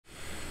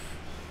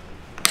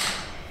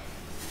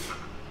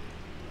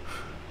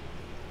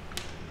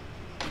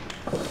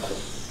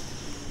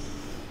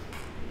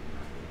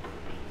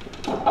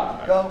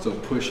go? So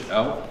push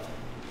out.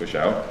 Push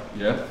out?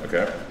 Yeah.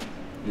 Okay.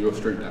 You go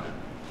straight down.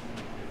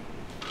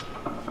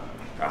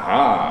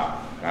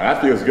 Aha! Now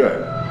that feels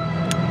good.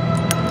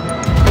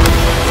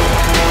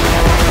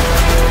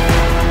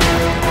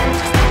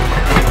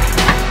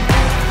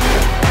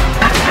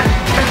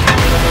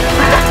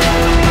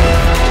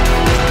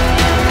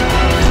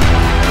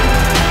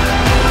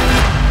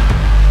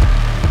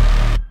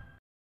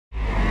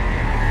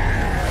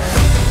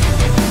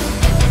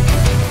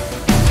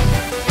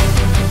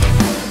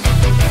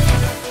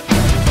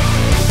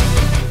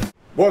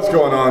 What's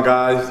going on,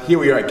 guys? Here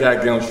we are at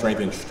Gagdale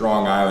Strength in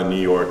Strong Island,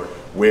 New York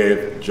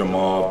with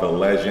Jamal, the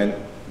legend.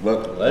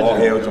 Look, all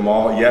hail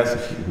Jamal.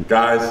 Yes,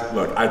 guys,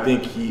 look, I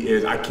think he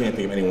is, I can't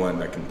think of anyone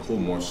that can pull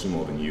more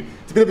sumo than you.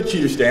 It's a bit of a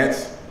cheater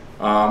stance.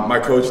 My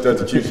coach does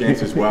the cheater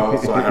stance as well,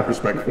 so I have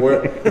respect for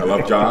it. I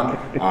love John,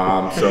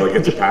 so it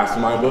gets a pass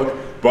in my book.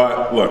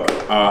 But look,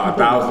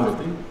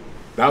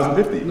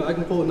 1,050. No, I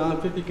can pull a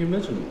 950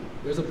 conventional.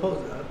 There's a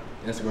post,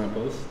 Instagram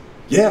post.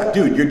 Yeah,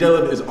 dude, your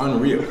deadlift is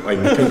unreal. Like,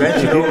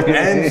 conventional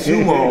and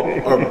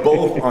sumo are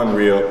both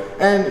unreal.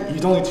 And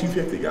he's only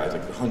 250, guys,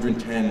 like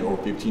 110 or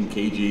 15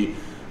 kg.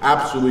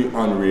 Absolutely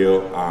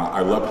unreal. I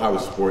love how the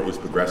sport is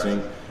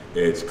progressing.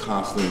 It's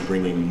constantly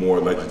bringing more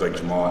legends like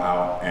Jamal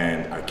out,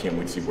 and I can't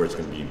wait to see where it's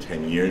going to be in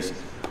 10 years,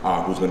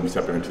 who's going to be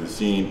stepping into the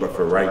scene. But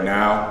for right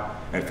now,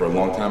 and for a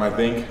long time, I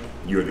think,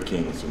 you're the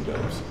king of sumo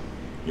deadlifts.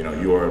 You know,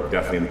 you are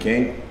definitely the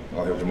king.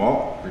 I'll help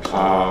Jamal.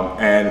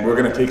 And we're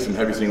going to take some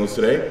heavy singles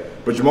today.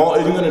 But Jamal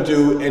isn't going to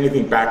do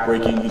anything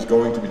backbreaking. He's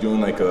going to be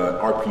doing like a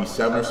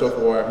RP7 or so for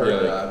what I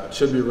heard. Yeah, it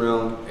should be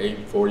around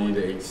 840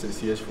 to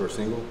 860-ish for a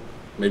single.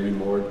 Maybe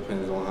more,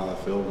 depends on how I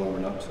feel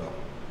warming up. So.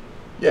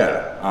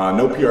 Yeah,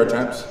 no PR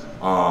attempts.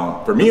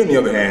 For me, on the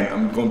other hand,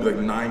 I'm going to be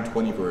like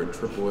 920 for a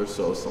triple or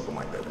so, something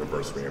like that.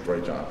 Reverse bands,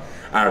 right, John?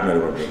 I haven't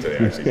know what I'm doing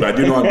today, actually, but I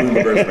do know I'm doing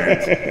reverse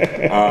bands.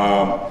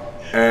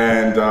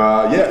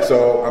 Yeah,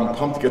 so I'm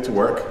pumped to get to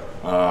work.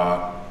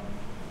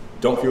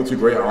 Don't feel too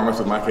great. I almost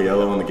with Mike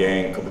Yellow in the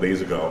gang a couple days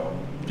ago,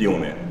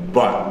 feeling it,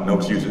 but no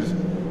excuses.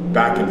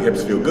 Back and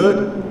hips feel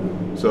good,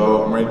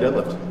 so I'm ready to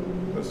deadlift.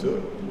 Let's do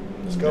it.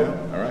 Let's go.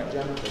 Yeah, all right.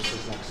 This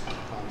is next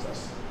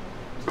contest.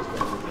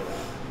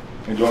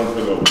 And going for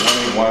the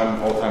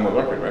 181 all-time world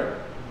record, right?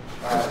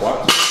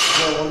 Squats.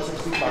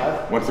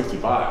 165.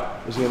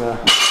 165. He's gonna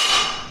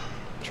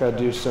try to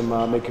do some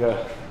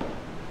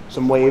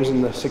some waves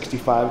in the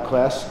 65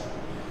 class.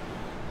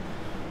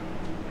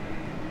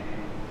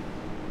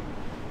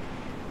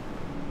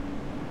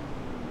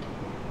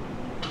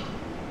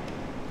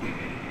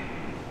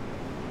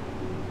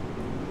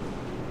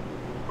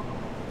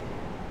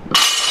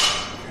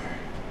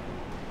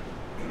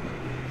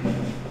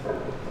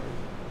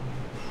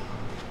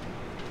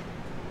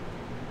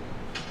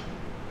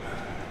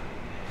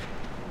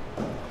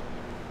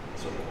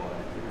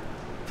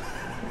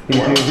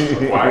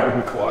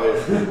 Quiet.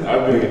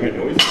 I've been making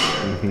noise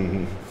in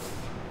here.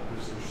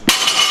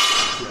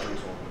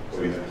 So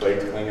these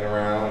plates clanging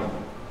around.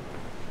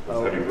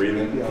 Heavy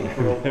breathing. Yeah,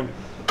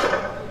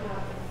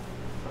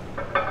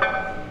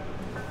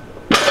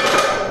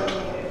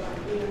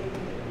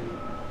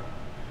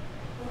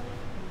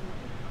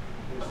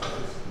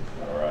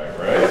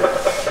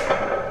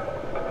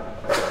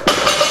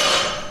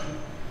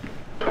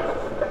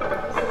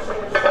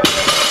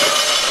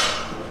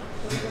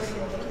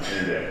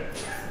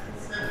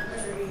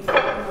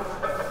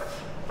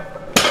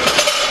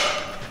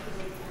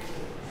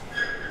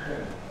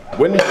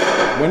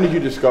 When did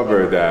you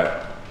discover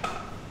that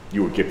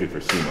you were gifted for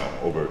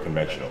sumo over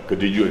conventional?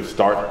 Did you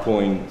start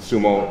pulling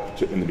sumo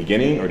in the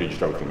beginning, or did you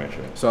start with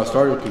conventional? So I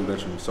started with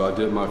conventional. So I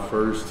did my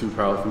first 2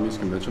 powerlifting meets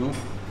conventional.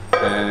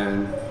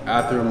 And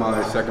after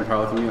my second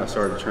powerlifting meet, I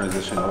started to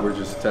transition over,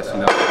 just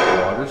testing out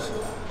the waters.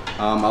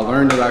 I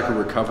learned that I could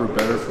recover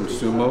better from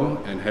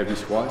sumo and heavy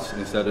squats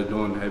instead of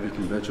doing heavy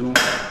conventional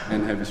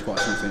and heavy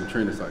squats in the same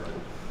training cycle.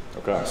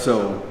 Okay.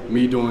 So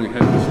me doing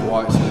heavy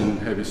squats and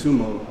heavy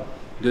sumo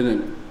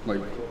didn't like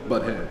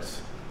butt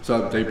heads.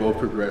 So they both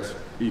progressed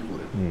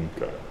equally.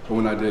 Okay. But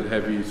when I did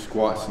heavy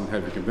squats and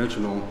heavy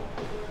conventional,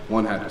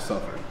 one had to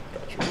suffer.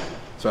 Gotcha.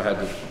 So I had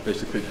to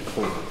basically pick a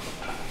corner.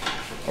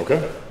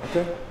 Okay.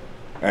 Okay.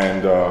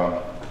 And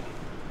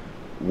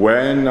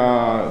when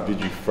did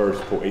you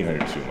first pull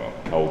 800 sumo?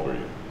 How old were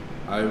you?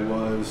 I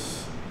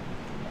was,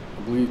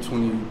 I believe,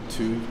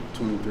 22,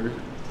 23.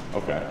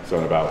 Okay. So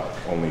in about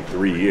only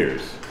 3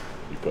 years,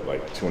 you put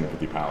like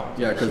 250 pounds.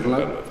 Yeah, because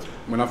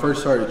when I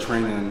first started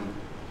training,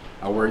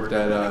 I worked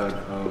at a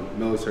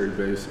military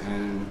base,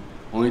 and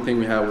only thing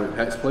we had were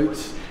hex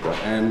plates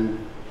and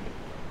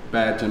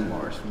bad gym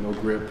bars, no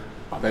grip.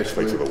 Hex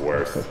plates are the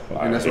worst.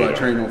 And that's what I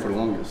trained on for the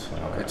longest.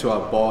 Okay. Until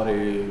I bought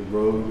a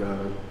Rogue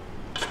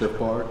stiff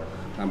bar,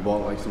 and I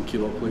bought like some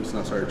kilo plates, and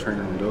I started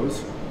training on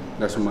those.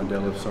 That's when my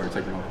deadlift started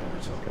taking off.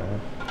 So. Okay.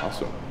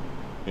 Awesome.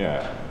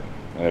 Yeah.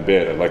 And a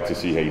bit, I'd like to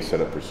see how you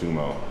set up for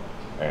sumo.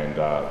 And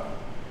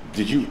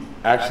did you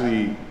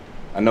actually,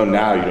 I know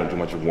now you don't do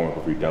much of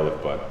warm-up for your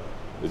deadlift, but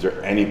is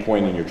there any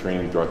point in your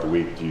training throughout the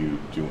week do you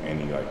do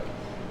any like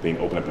thing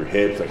open up your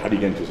hips? Like, how do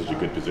you get into such a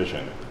good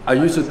position? I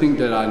used to think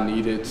that I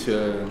needed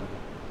to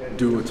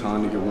do a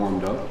ton to get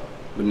warmed up,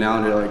 but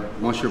now they're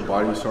like, once your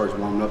body starts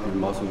warming up, your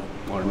muscles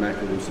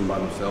automatically loosen by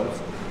themselves.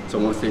 So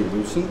once they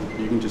loosen,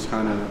 you can just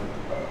kind of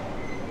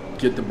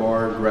get the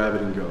bar, grab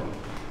it, and go.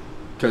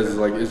 Because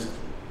like it's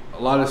a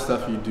lot of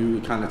stuff you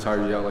do kind of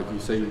tires you out. Like you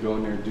say, you go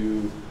in there and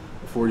do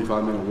a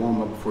 45-minute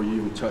warm up before you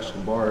even touch the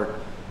bar.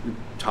 You're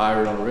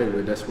tired already,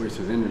 but that's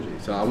wasted energy.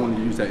 So I want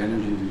to use that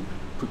energy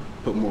to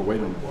put more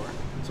weight on the bar.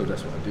 So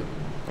that's what I do.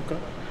 Okay,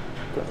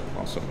 good,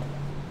 awesome.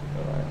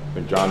 All right.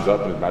 Then John's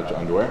up in his match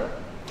underwear.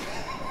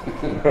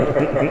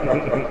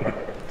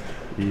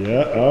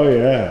 Yeah, oh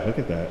yeah, look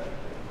at that.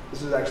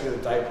 This is actually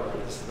the diaper.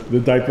 This is The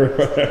diaper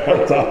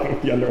on top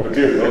of the underwear.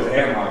 Dude, those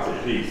hand locks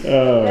are peace.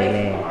 Oh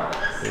yeah.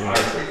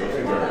 Honestly, those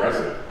things are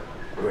impressive.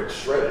 They're like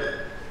shredded.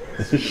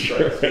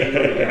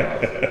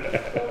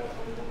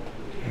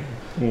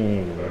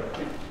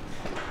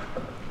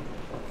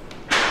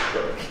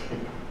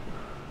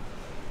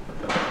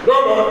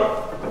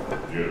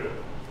 Beautiful.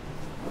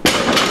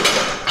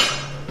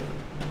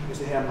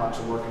 These hand locks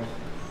are working.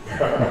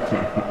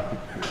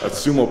 A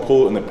sumo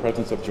pull in the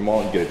presence of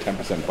Jamal and get a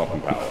 10% bump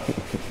in power.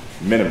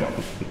 Minimum.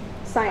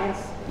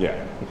 Science.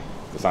 Yeah.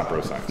 It's not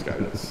bro science,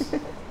 guys.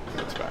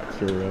 That's facts.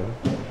 For real.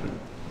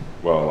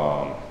 Well,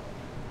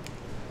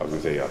 I was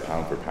gonna say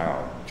pound for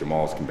pound,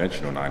 Jamal's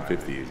conventional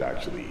 950 is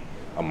actually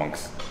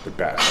amongst the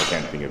best. I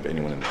can't think of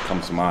anyone that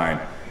comes to mind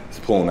that's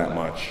pulling that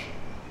much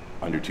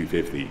under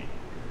 250.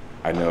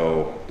 I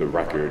know the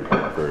record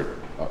for,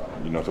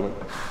 you know something?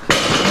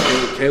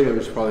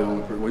 Taylor's probably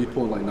on. Well, he's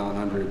pulling like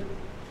 900.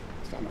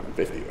 It's not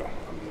 950 though.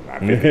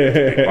 950 is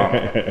a big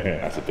bump.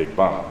 That's a big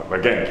bump. But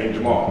again, King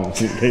Jamal.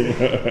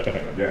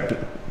 Again.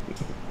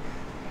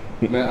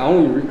 Man,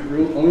 only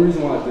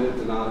reason why I did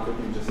the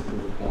 950 was just to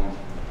prove a point.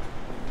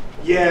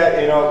 Yeah,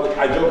 you know,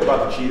 I joke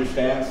about the cheater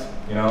stance,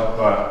 you know,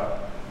 but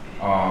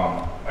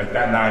like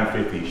that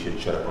 950 should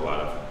shut up a lot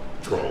of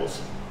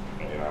trolls,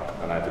 you know,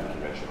 the 950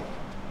 conventional.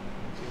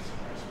 It's a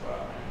nice spot.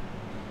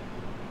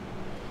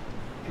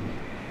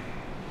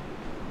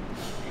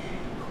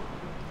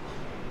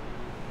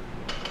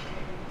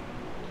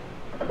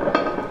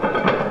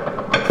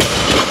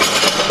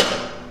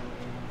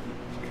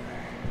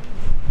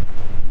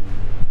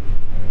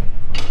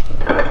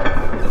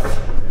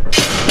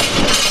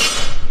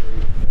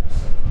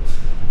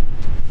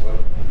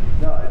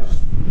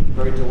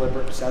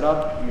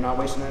 Setup, you're not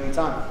wasting any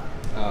time.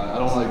 I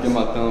don't like to give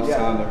my thumbs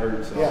time to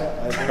hurt. So.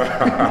 Yeah,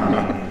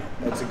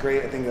 that's a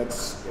great. I think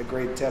that's a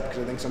great tip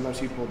because I think sometimes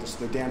people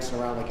they're dancing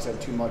around like you said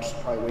too much,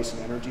 probably wasting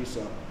energy.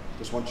 So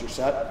just once you're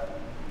set,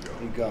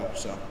 you go.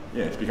 So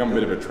yeah, it's become a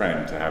bit of a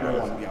trend to have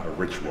a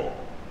ritual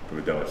for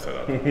the deadlift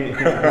setup.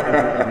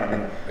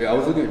 Yeah, I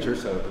was looking at your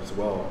setup as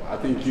well. I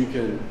think you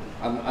can.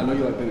 I know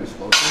you like being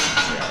explosive.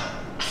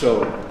 Yeah.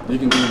 So you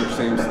can do your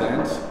same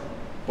stance,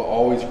 but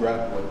always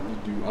grab what you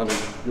do under.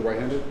 You're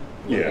right-handed.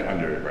 Yeah,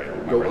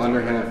 right. Go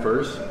underhand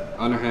first.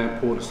 Underhand,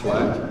 pull the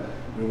slack.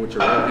 And with your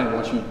right hand,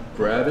 once you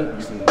grab it,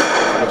 you can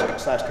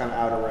slash kind of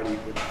out already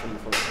from the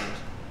first hand.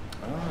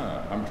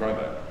 Ah, I'm trying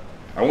that.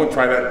 I won't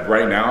try that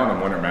right now on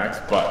the Winter Max,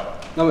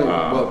 but no,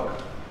 well,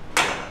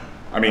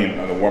 I mean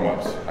on the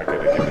warm-ups, I could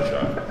give it a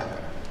shot.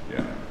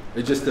 Yeah.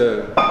 It's just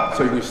so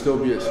you can still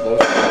be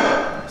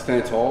explosive,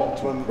 stand tall,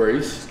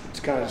 brace.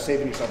 It's kind of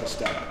saving yourself a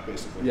step,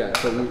 basically. Yeah.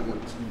 So when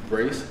you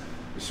brace.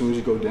 As soon as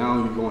you go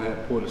down, you go ahead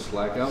and pull the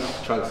slack out.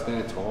 Try to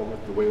stand tall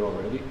with the weight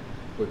already.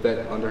 With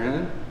that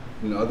underhand,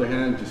 and the other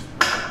hand, just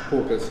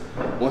pull. Because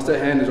once that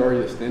hand is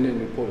already extended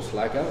and you pull the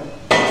slack out,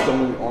 it's the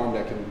only arm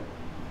that can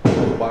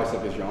pull the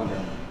bicep is your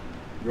underhand.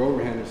 Your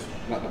overhand is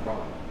not the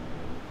problem.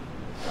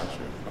 Gotcha.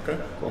 Okay,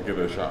 cool. I'll give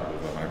it a shot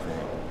with the next one.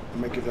 I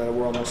might give that a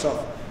whirl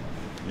myself.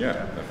 Yeah,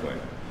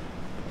 definitely.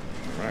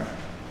 All right.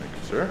 Thank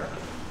you, sir.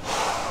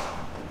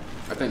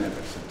 I think that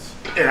makes sense.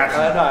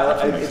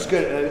 Yeah, it's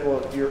good.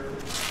 Well,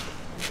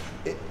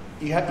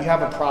 you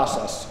have a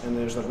process and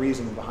there's a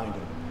reason behind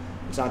it.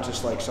 It's not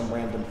just like some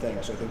random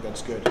thing, so I think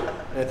that's good.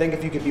 And I think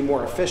if you could be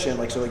more efficient,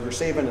 like you're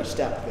saving a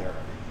step there,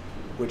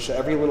 which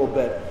every little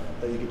bit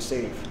that you could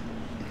save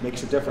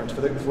makes a difference.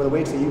 For the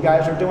weights that you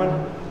guys are doing,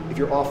 if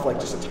you're off like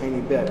just a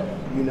tiny bit,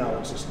 you know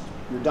it's just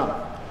you're done.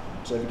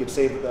 So if you could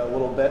save a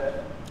little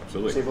bit,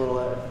 absolutely, save a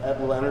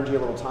little energy, a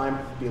little time,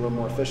 be a little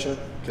more efficient.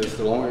 Because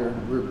the longer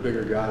we're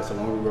bigger guys, the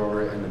longer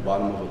we're in the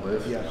bottom of a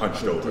lift,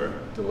 hunched over,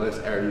 the less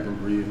air you can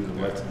breathe and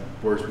the less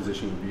worse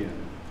position you'll be in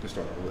to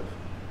start the lift.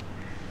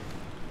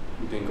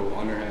 You then go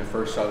underhand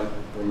first, try to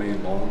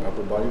remain long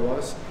upper body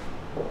wise,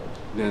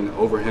 then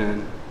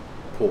overhand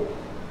pull.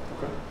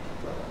 Okay.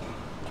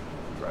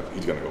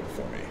 He's gonna go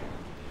before me.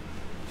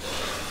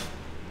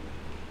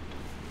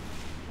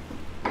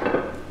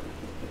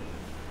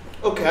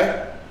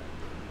 Okay.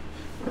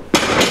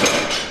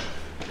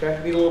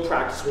 Okay, need a little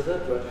practice with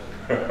it, but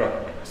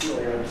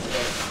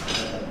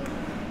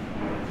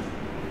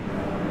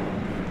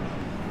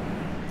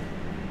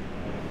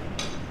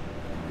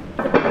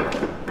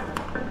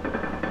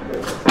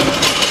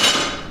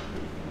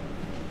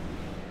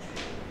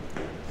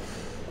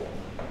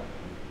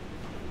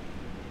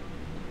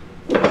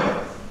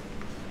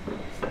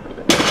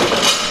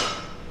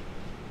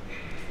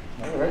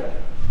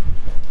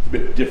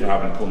different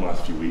having pulled in the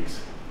last few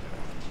weeks?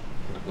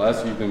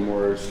 Last you've been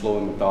more slow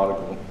and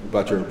methodical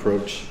about your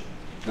approach.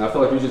 And I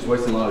feel like you're just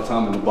wasting a lot of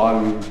time in the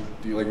bottom.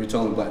 Like you're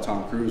telling Black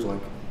Tom Cruise, like,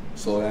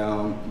 slow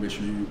down, make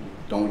sure you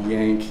don't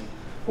yank.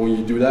 But when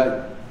you do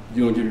that,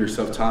 you don't give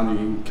yourself time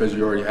to because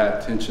you already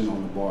have tension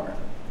on the bar.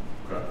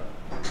 Okay.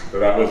 So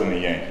that wasn't a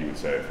yank, you would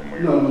say, from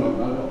where No,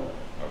 not at all.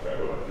 Okay,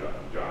 what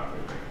about John? What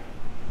do you think?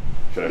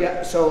 Should I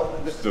Yeah,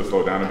 so still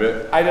slow down a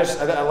bit? I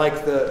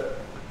like the,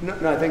 no,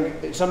 I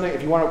think it's something,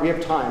 if you want to, we have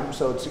time,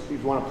 so it's, if you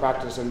want to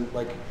practice, and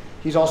like,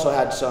 he's also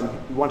had some,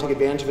 you want to take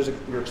advantage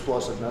of your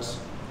explosiveness,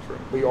 True.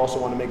 but you also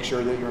want to make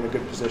sure that you're in a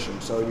good position.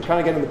 So you're kind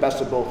of getting the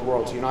best of both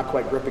worlds. You're not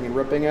quite gripping and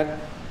ripping it,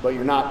 but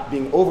you're not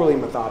being overly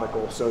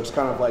methodical, so it's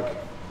kind of like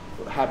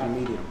a happy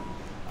medium.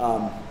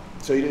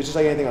 So it's just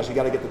like anything else, you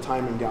got to get the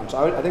timing down.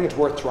 So I think it's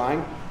worth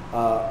trying.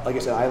 Like I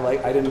said,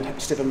 I didn't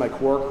stiffen my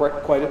core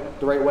quite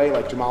the right way,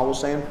 like Jamal was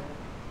saying.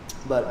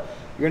 But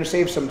you're going to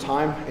save some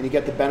time, and you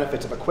get the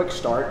benefits of a quick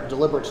start, a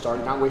deliberate start.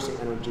 You're not wasting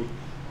energy,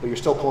 but you're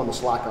still pulling the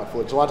slack off.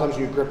 Because a lot of times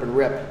when you grip and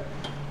rip,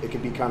 it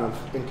can be kind of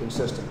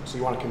inconsistent. So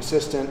you want a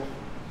consistent,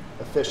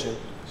 efficient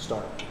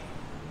start.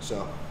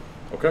 So.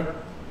 Okay.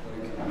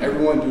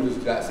 Everyone do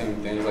that same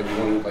thing. Like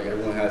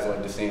everyone has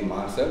like the same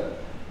mindset,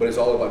 but it's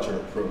all about your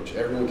approach.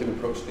 Everyone can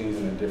approach things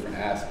in a different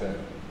aspect.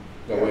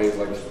 That way, it's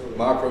like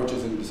my approach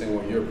isn't the same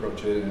way you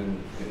approach it,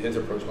 and his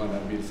approach might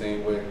not be the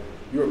same way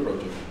you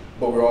approach it.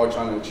 But we're all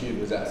trying to achieve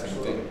the exact same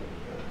thing.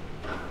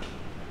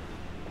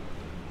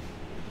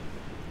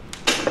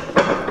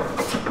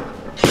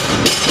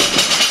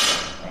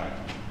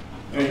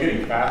 Are you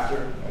getting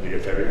faster as you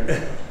get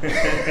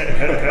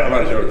heavier? I'm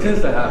not joking. It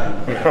tends to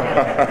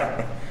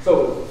happen.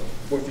 So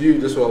with you,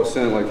 this is what I was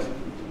saying. Like,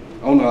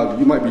 I don't know,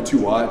 you might be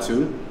too wide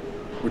too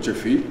with your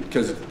feet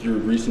because you're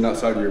reaching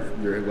outside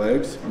your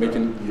legs,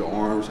 making your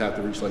arms have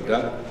to reach like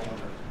that.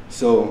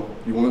 So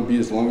you want to be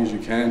as long as you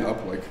can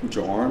up like with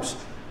your arms.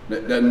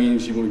 That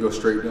means you want to go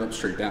straight up,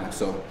 straight down.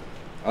 So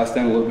I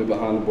stand a little bit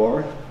behind the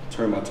bar,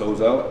 turn my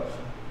toes out.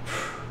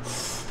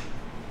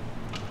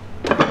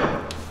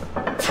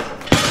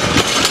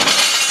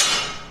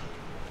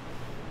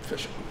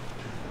 Official.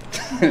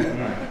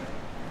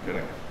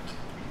 Kidding.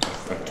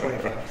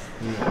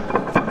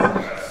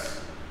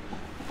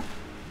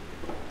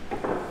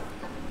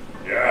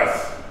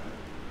 Yes.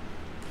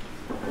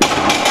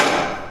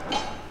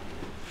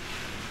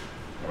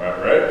 All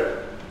right.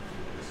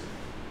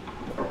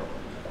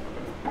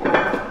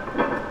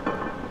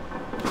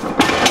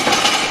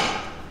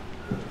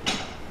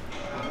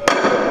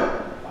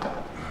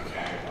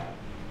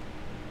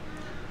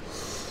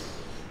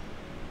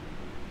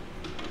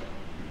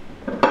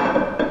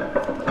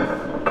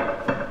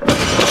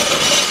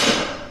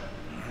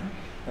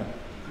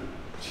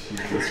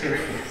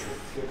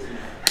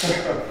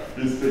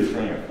 This stays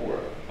running at 4.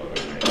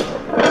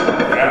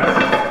 Yes.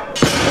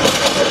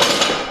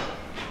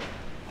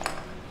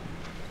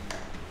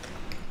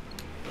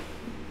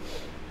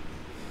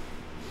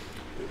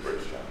 Big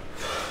brace shot.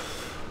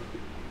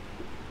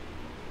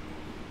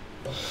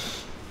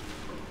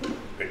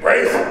 Big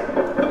brace.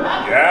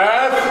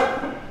 Yes.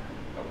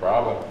 No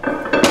problem.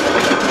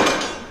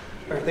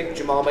 I think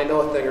Jamal might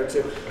know a thing or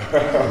two.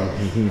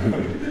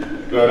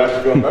 Good.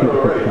 That's feeling better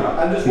already, huh?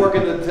 I'm just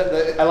working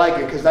I like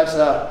it because that's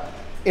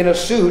in a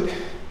suit.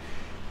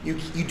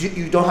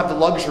 You don't have the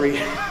luxury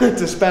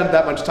to spend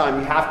that much time.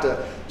 You have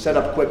to set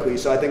up quickly.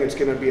 So I think it's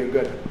going to be a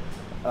good.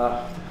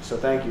 So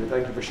thank you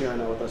for sharing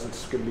that with us.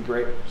 It's going to be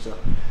great. So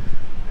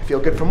I feel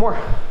good for more.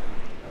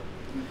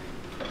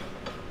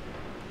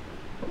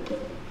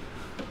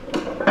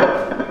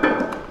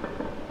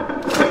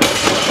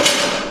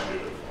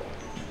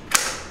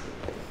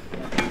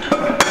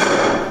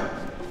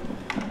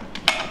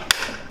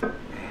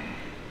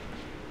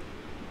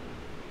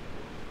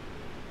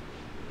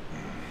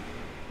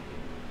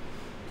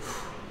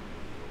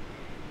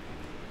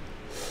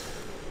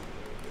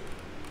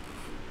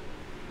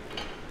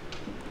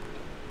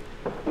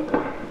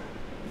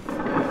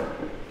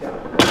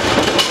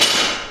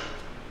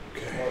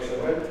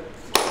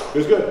 It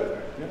was good.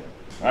 Yeah.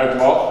 All right,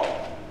 Jamal.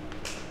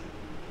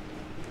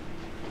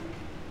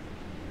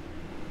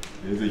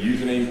 Is the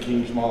username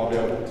King Jamal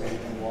available?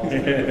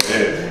 It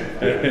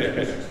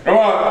is. Come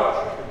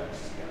on.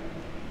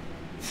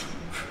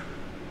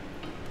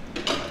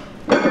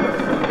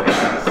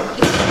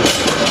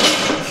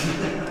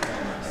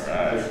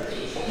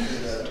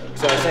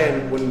 So I was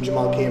saying when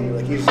Jamal came,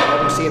 like I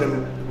haven't seen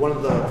him. One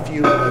of the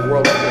few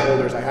world record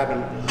holders I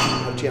haven't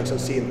had a chance to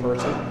see in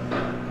person.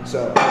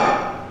 So.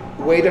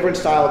 Way different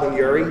style than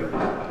Yuri.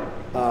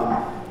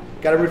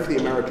 Got to root for the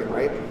American,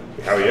 right?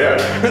 Hell yeah.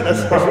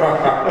 That's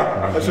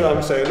what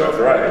I'm saying. That's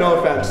right. No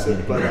offense,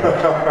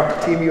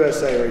 but Team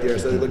USA right here,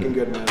 so they're looking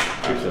good, man.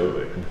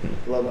 Absolutely.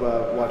 Love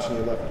watching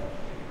you lift.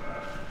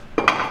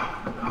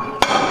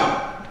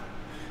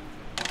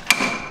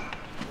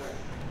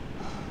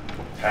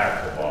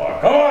 Tap the bar.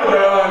 Come on,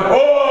 John.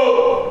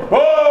 Pull!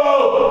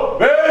 Pull!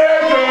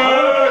 Very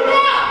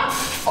good!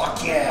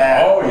 Fuck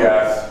yeah! Oh,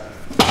 yes.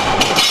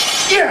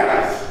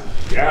 Yes!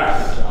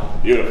 Yes.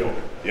 Beautiful.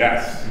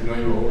 Yes. You know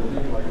you were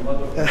overthinking like a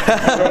motherfucker.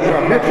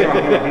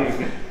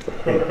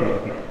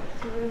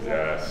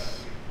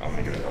 Yes. I'll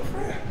make it enough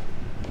for you.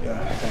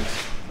 Yeah,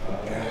 thanks.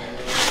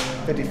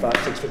 55,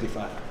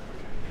 655.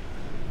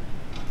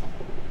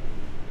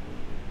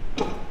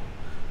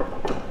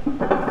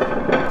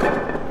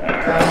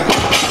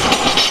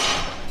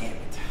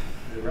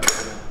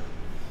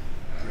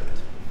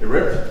 It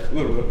ripped? A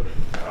little bit.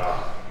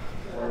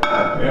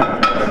 Yeah.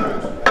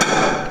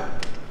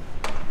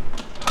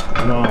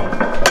 No.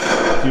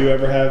 Do you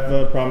ever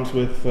have problems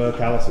with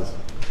calluses?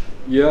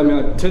 Yeah, I mean,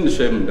 I tend to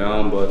shave them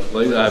down, but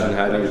lately I haven't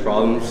had any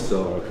problems,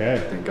 so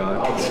Okay. thank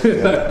God.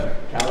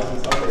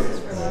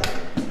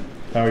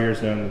 How are yours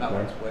doing?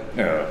 Lauren?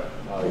 Yeah.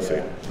 We'll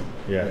see.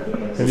 Yeah.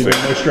 Have you been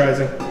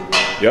moisturizing?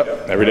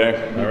 Yep, every day.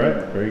 All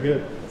right. Very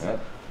good.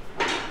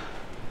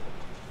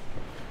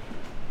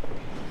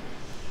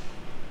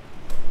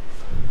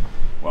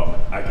 Well,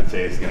 I could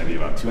say it's going to be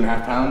about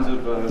 2.5 pounds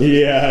of.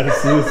 Yeah.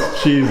 This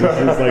is cheese. This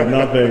is like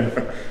nothing.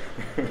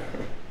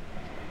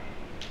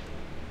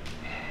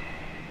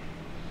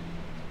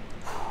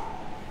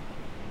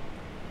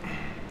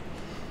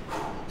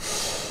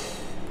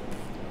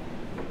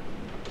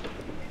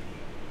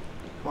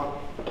 Come on.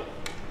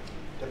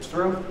 Dips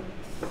through.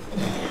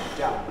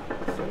 Down.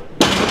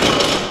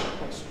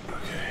 Nice.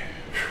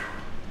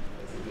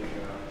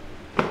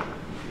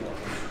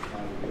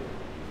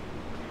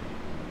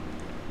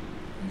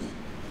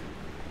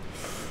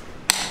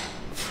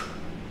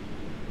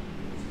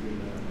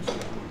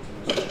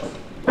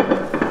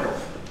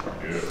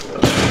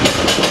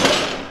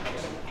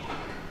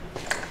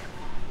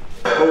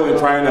 Totally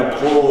trying to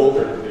pull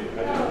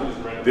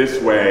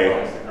this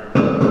way.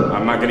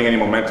 I'm not getting any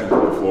momentum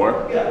from the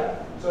floor. Yeah.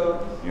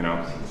 So You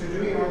know. do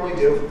what you normally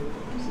do,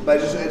 but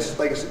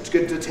it's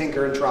good to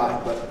tinker and try.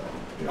 But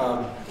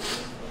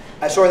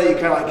I saw that you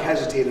kind of like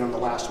hesitated on the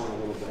last one a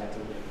little bit.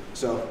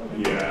 So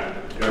Yeah.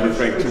 I'm just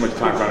spending too much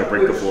time trying to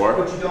break the floor.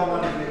 What you don't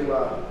want to do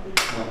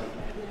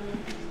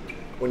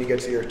when you get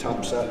to your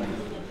top set.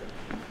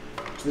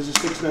 So this is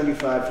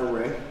 695 for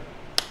Ray.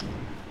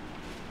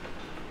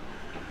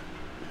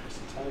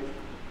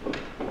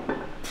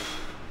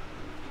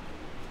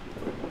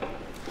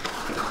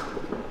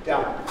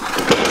 Down.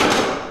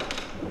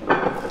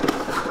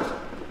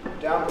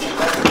 Down.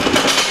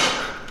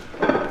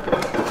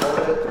 Hold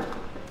it.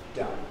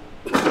 Down.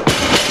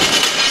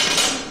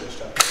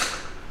 Just up.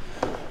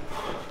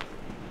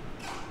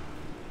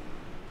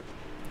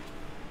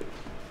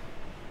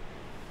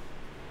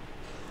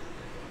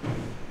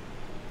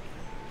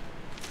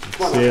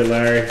 See you,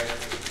 Larry.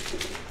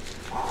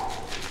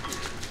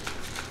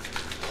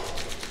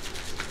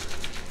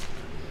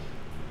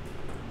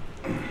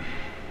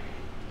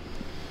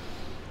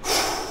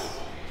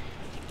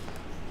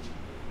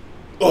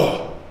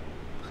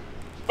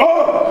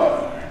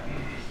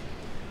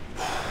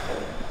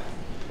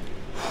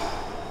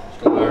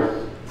 Go there.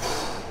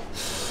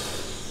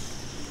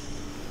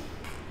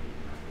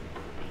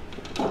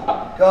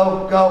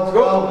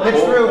 Go. Hit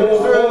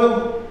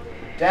through.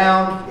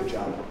 Down. Good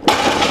job.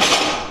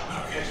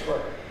 Nice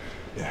work.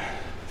 Yeah.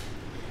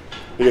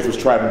 I guess what's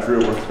tried and true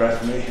works best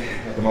for me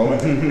at the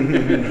moment.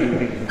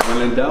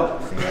 When in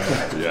doubt,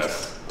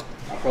 Yes.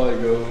 I'll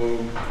probably go. A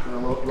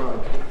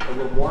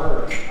little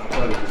more. I'll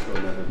probably just go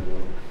another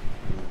blow.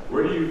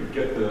 Where do you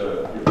get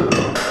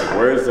like,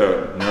 where is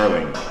the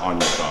knurling on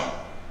your thumb?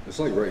 It's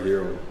like right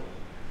here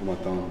on my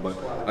thumb, but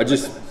I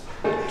just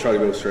try to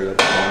go straight up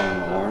and down on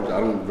my arms. I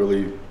don't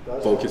really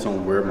focus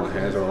on where my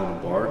hands are on the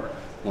bar.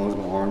 As long as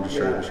my arms are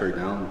straight up and straight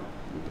down.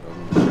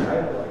 If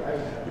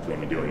you're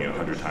gonna be doing it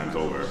 100 times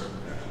over, you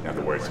don't have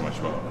to worry so much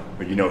about.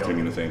 Like you know it's gonna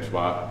be in the same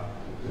spot.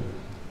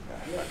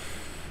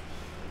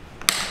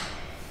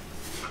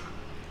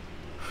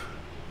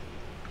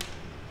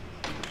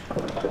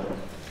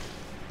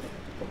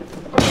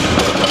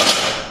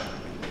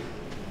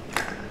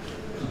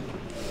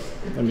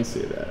 Let me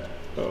see that.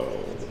 Oh,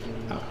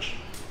 ouch.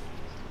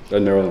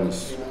 That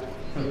narrowness.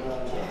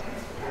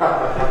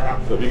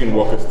 So if you can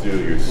walk us through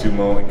your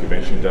sumo and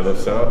convention deadlift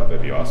setup,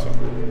 that'd be awesome.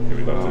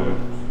 We'd love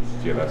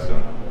to see how that's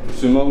done. For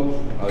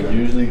sumo, I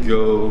usually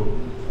go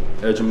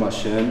edge of my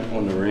shin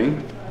on the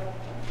ring.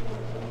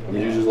 I'm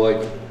usually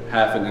like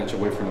half an inch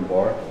away from the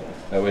bar.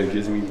 That way it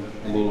gives me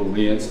a little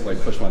leans,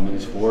 like push my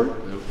knees forward.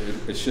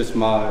 It's just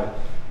my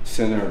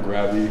center of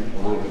gravity a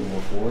little bit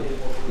more forward.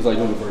 It's like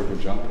doing a vertical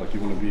jump, like you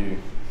want to be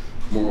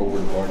more over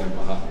the bar than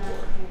behind the bar.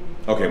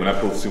 Okay, when I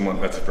pull sumo,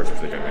 that's the first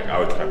mistake I make. I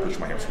would try to push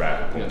my hips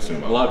back, pull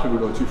sumo. A lot of people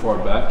go too far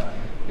back,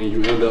 and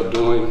you end up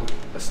doing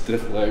a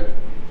stiff leg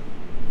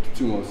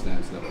sumo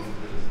stance. Though.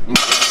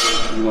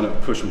 You want to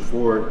push them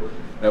forward.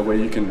 That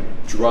way you can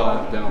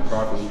drive down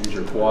properly, use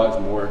your quads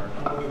more,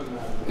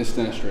 and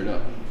stand straight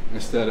up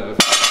instead of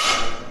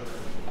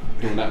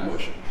doing that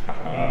motion.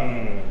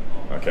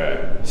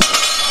 Okay.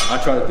 I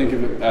try to think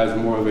of it as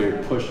more of a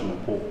push and a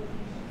pull.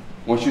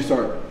 Once you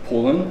start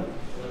pulling,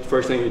 the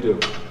first thing you do,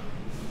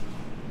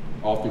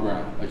 off the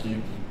ground, like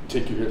you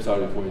take your hips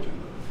out of the equation.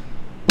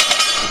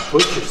 You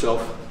push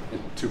yourself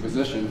into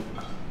position,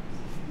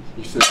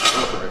 you sit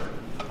upright.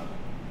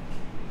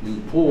 When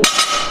you pull,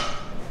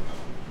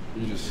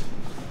 you're just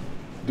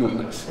doing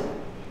this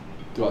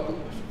throughout the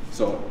lift.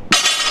 So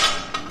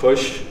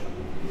push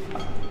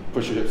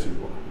your hips to the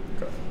bar.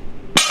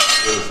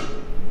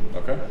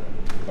 Okay.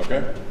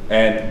 Okay.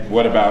 And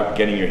what about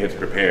getting your hips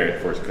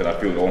prepared first? Because I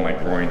feel going like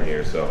groin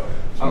here. So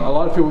a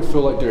lot of people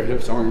feel like their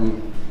hips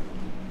aren't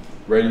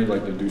ready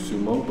like to do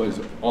sumo, but it's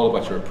all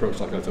about your approach,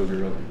 like I told you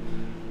earlier.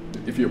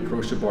 If you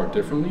approach the bar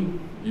differently,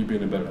 you'd be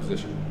in a better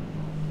position.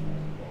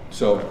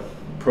 So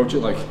approach it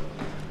like,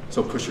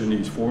 so push your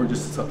knees forward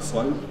just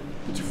slightly,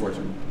 but too far,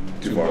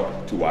 too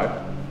far, too wide,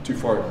 too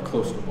far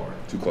close to the bar.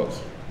 too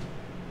close.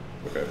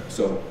 Okay.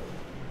 So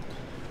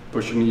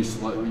push your knees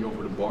slightly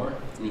over the bar,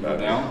 you go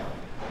down,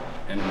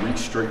 and reach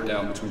straight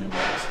down between your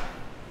legs.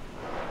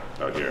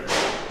 Out here.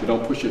 But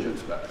don't push your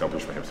hips back. Don't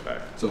push my hips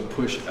back. So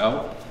push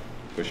out.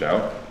 Push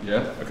out.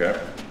 Yeah. Okay.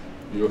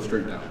 You go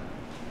straight down.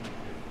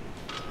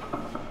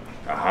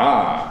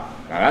 Aha.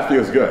 Now that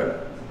feels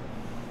good.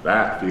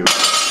 That feels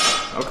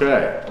good.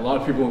 Okay. A lot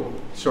of people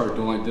start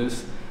doing like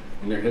this,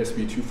 and their hips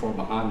be too far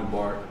behind the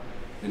bar,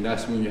 and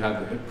that's when you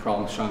have the hip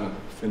problems trying to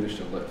finish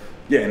the lift.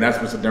 Yeah, and that's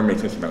what's never made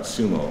sense about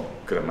sumo,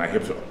 because my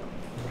hips,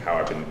 how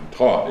I've been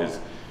taught is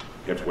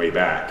hips way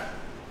back.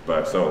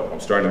 But so I'm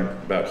starting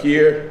about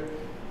here,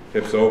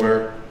 hips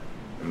over,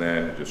 and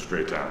then just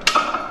straight down.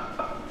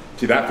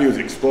 See, that feels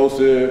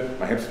explosive,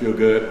 my hips feel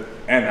good,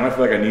 and I don't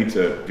feel like I need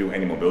to do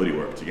any mobility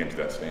work to get into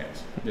that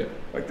stance. Yeah.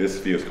 Like this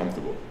feels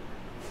comfortable,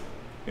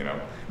 you know?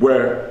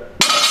 Where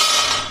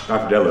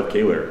Dr. Deadlift,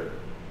 Kaler,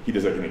 he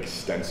does like an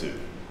extensive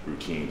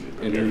routine to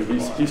And prepare for the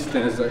then bar. he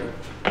stands like,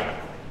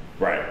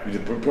 Right, you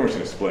just pretty much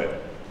gonna split.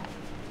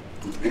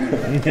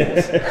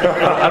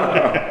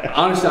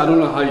 honestly, I don't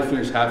know how he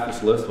finished half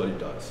this lift, but he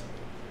does.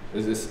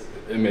 It's just,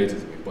 it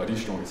amazes me, but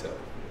he's strong as hell.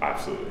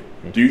 Absolutely.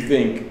 Do you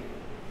think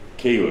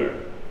Kaler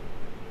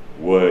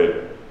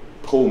would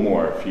pull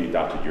more if he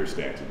adopted your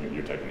stance and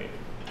your technique?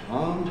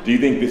 Do you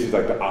think this is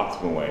like the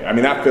optimal way? I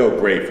mean, that felt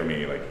great for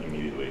me, like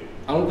immediately.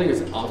 I don't think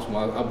it's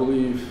optimal. I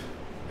believe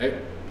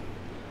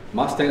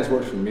my stance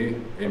works for me.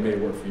 It may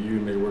work for you.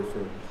 It may work for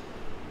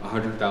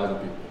 100,000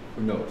 people.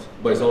 Who knows?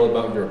 But it's all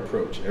about your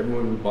approach.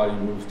 Everyone's body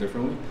moves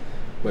differently.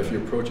 But if you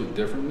approach it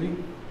differently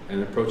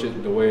and approach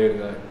it the way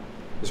that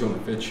it's going to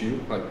fit you,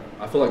 like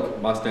I feel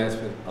like my stance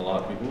fits a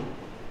lot of people.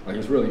 Like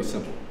it's really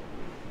simple.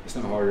 It's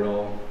not hard at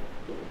all.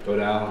 Go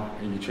down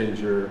and you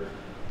change your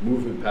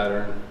movement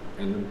pattern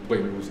and the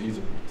weight moves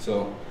easily.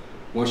 So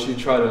once you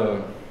try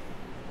to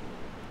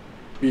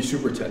be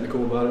super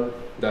technical about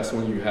it, that's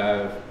when you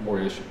have more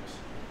issues.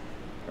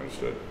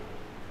 Understood.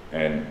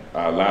 And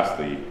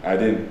lastly,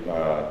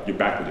 your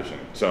back position.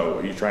 So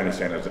are you trying to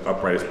stand as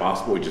upright as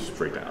possible or just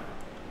straight down?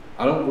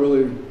 I don't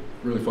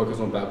really focus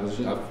on back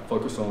position. I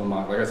focus on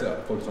my, like I said,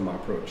 I focus on my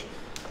approach.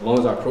 As long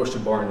as I approach the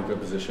bar in a good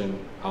position,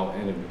 I'll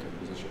end in a good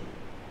position.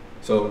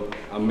 So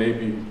I may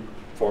be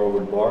far over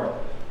the bar,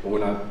 but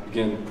when I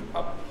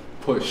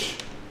push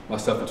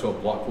myself into a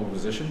block pull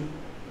position,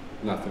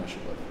 and I finish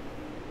it lift.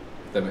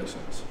 If that makes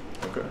sense.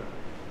 Okay.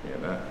 Yeah,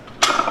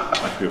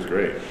 that feels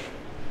great.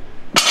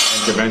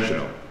 And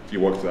conventional. Do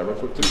you walk to that real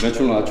quick?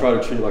 Conventional, I try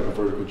to treat it like a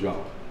vertical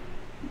jump.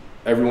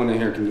 Everyone in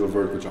here can do a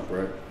vertical jump,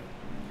 right?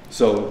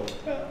 So,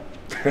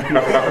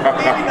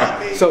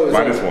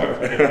 Minus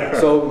one.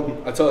 So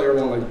I tell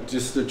everyone like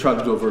just to try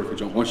to do a vertical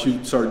jump. Once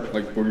you start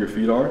like where your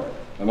feet are,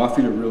 and my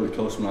feet are really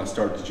close when I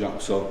start to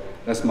jump. So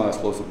that's my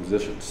explosive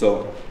position.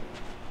 So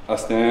I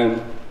stand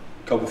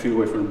a couple feet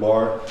away from the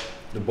bar.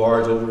 The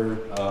bar is over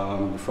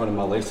in front of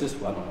my laces.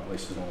 Well, I don't have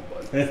laces on,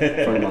 but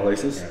in front of my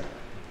laces.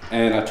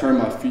 And I turn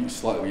my feet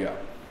slightly out.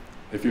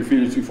 If your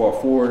feet are too far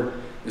forward,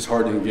 it's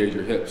hard to engage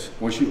your hips.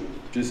 Once you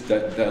just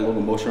that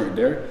little motion right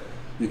there,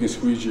 you can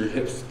squeeze your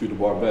hips through the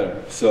bar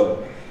better.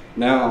 So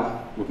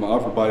now with my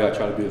upper body, I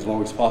try to be as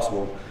long as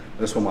possible.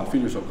 That's why my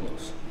feet are so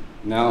close.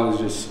 Now it's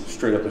just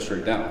straight up and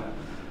straight down.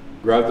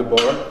 Grab the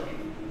bar,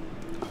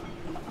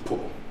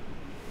 pull.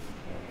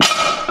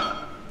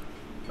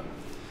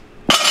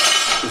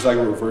 It's like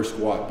a reverse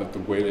squat, but the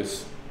weight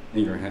is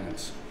in your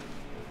hands.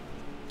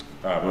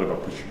 What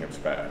about pushing hips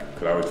back?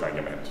 Because I always try and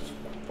get my hips as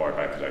far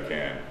back as I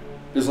can.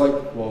 It's like,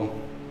 well,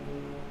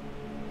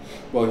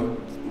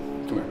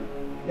 come here.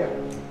 Yeah.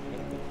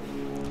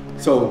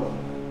 So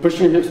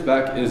pushing your hips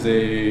back is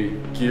a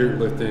geared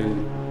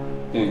lifting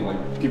thing.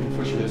 Like people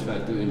push your hips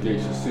back to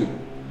engage the suit.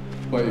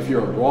 But if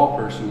you're a raw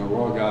person, a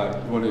raw guy,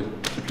 you want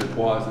to keep your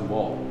quads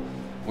involved.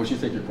 Once you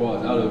take your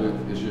quads out of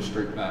it, it's just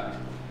straight back.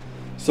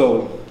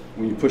 So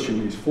when you push your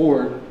knees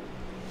forward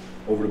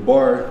over the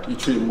bar, you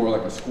treat it more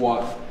like a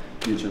squat.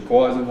 You get your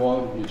quads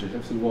involved, you get your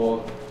hips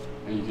involved,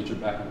 and you get your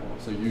back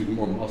involved. So you use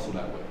more muscle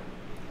that way.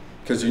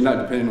 Because you're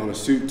not depending on a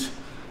suit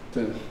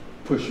to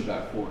push you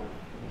back forward.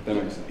 That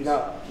makes sense. You're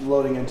not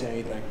loading into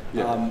anything.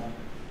 Yeah.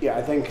 Yeah,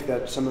 I think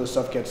that some of the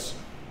stuff gets,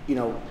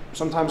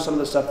 sometimes some of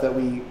the stuff that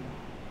we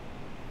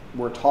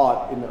were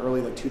taught in the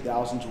early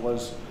 2000s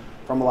was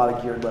from a lot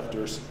of geared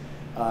lifters.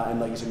 And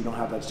like you said, you don't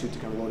have that suit to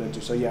kind of load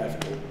into. So yeah,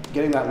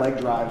 getting that leg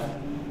drive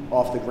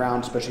off the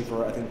ground, especially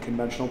for I think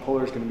conventional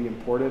puller, is going to be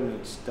important, and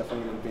it's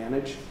definitely an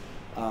advantage.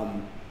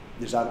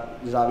 There's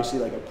obviously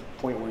like a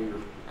point where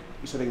you're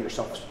setting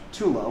yourself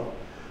too low,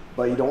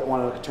 but you don't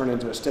want to turn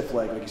into a stiff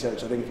leg, like you said.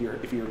 So I think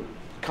if you're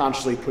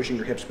consciously pushing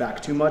your hips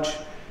back too much,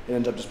 it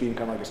ends up just being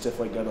kind of like a stiff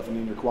leg deadlift, and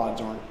then your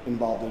quads aren't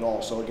involved at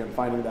all. So again,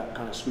 finding that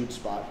kind of sweet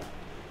spot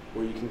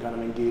where you can kind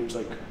of engage,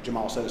 like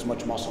Jamal said, as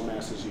much muscle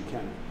mass as you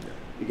can.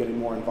 You're getting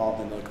more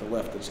involved in like the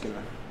lift that's going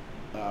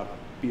to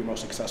be your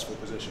most successful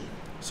position.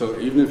 So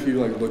even if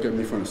you like look at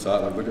me from the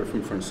side, like look at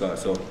me from the side.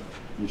 So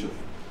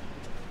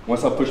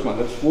once I push my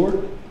hips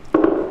forward,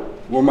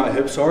 where my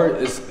hips are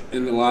is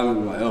in alignment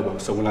with my elbow.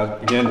 So when I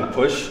begin to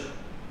push,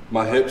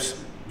 my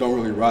hips don't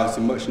really rise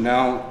too much.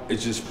 Now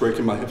it's just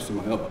breaking my hips to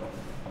my elbow,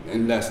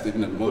 and that's the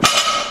end of the motion.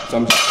 So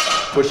I'm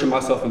just pushing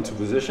myself into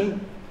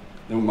position,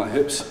 and with my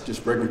hips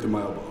just breaking through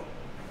my elbow.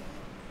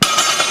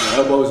 My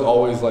elbow is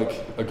always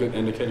like a good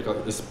indicator.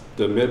 Like it's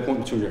the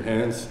midpoint between your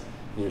hands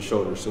and your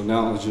shoulders. So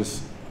now it's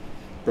just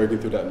breaking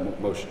through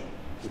that motion.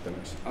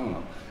 I don't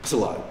know. It's a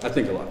lot. I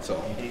think a lot.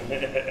 So.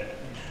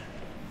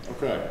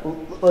 Okay. Well,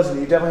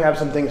 listen, you definitely have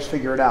some things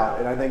figured out,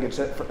 and I think it's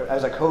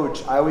as a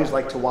coach, I always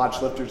like to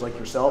watch lifters like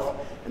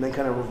yourself, and then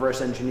kind of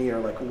reverse engineer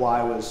like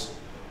why was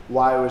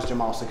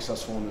Jamal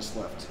successful in this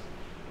lift?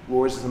 What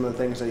were some of the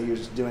things that he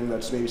was doing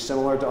that's maybe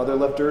similar to other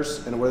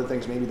lifters, and what are the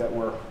things maybe that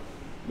were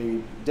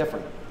maybe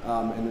different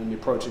in the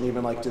approach, and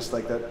even like just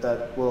like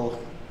that little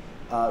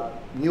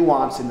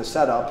nuance in the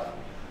setup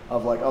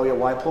of like, oh yeah,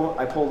 well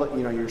I pull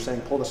you know, you're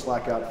saying pull the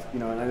slack out, you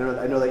know, and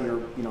I know that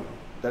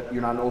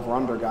you're not an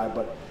over-under guy,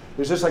 but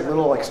there's just like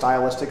little like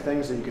stylistic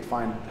things that you could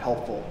find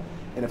helpful,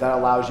 and if that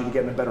allows you to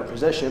get in a better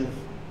position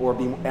or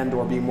be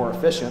more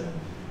efficient.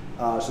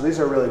 So these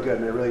are really good,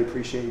 and I really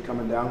appreciate you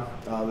coming down.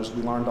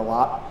 We learned a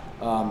lot.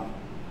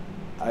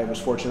 I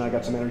was fortunate I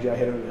got some energy. I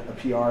hit a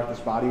PR at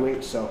this body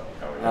weight, so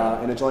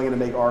and it's only going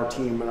to make our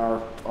team and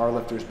our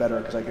lifters better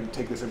because I can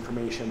take this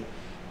information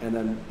and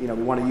then we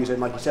want to use it.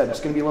 And like you said, it's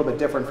going to be a little bit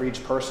different for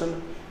each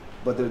person,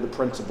 but the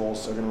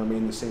principles are going to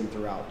remain the same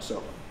throughout.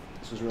 So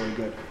this was really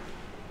good.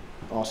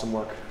 Awesome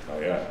work. Oh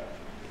yeah.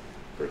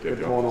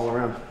 Good pulling all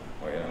around.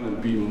 Oh yeah. And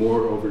then be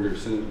more over your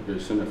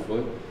center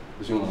foot.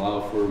 It's going to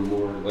allow for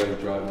more leg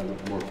drive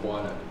and more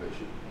quad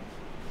activation.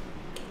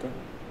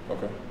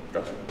 Okay.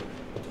 Gotcha.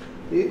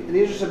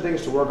 These are some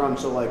things to work on.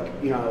 So like,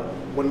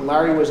 when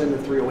Larry was in the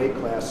 308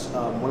 class,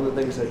 one of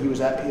the things that he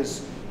was at,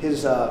 his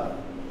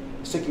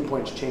sticking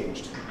points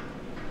changed,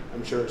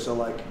 I'm sure. So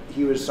like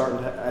he was starting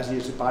to, as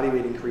his body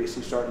weight increased,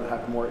 he's starting to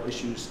have more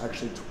issues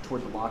actually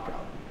toward the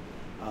lockout.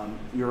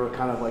 You're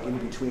kind of like in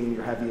between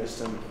your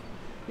heaviest and,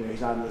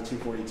 he's not in the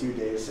 242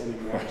 days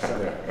anymore.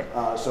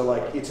 So, so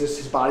like it's just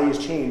his body has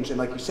changed. And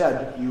like you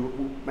said,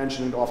 you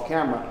mentioned off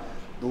camera,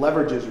 the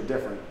leverages are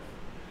different,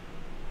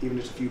 even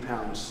just a few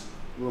pounds.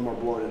 A little more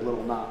bloated, a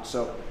little not.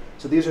 So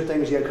these are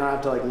things you kind of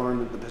have to like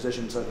learn the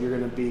position. So if you're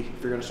going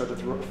to start to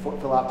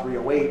fill out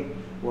 308,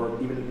 or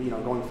even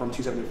going from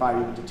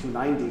 275 even to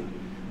 290,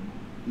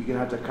 you're going to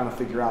have to kind of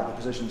figure out the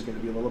position is going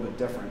to be a little bit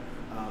different.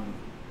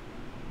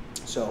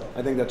 So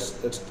I think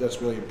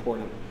that's really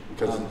important.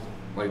 Because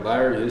like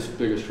Larry, his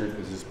biggest strength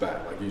is his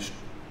back. Like he's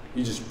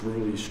just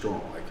brutally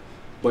strong. Like,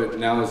 but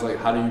now it's like,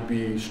 how do you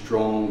be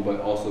strong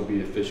but also be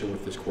efficient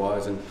with his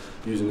quads and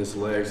using his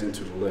legs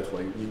into the lift?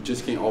 Like you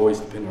just can't always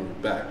depend on your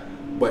back,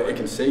 but it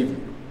can save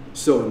you.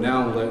 So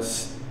now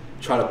let's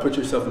try to put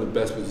yourself in the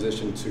best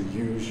position to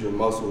use your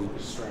muscle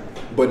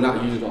strength, but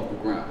not use it off the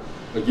ground.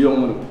 Like you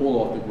don't want to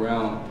pull off the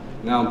ground.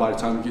 Now by the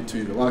time you get to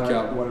your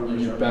lockout,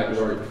 your back is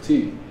already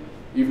fatigued.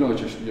 Even though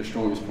it's your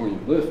strongest point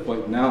of lift,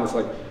 but now it's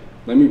like,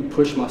 let me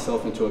push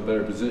myself into a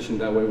better position.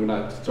 That way when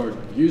I start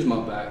to use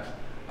my back,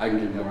 I can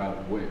get more out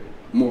of the weight.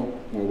 More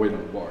weight on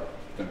the bar,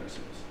 if that makes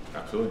sense.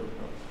 Absolutely.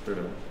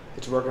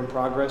 It's a work in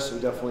progress. We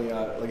definitely,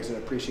 like I said,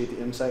 appreciate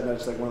the insight. And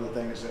that's like one of the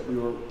things that we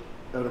were,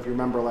 I don't know if you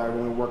remember, Larry,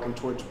 when we were working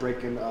towards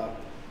breaking,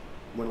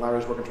 when Larry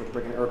was working towards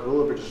breaking Eric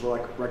Lulovich's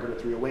like record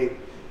at 308,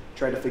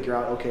 tried to figure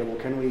out, okay, well,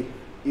 can we,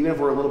 even if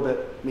we're a little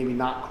bit maybe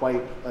not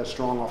quite as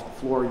strong off the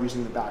floor,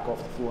 using the back off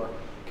the floor,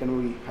 can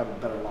we have a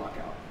better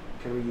lockout?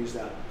 Can we use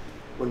that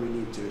when we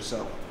need to?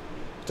 So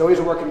it's always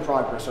a work in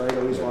progress, right?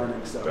 Always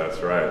learning. So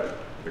that's right.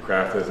 The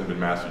craft hasn't been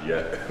mastered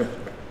yet.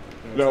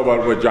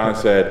 About what John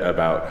said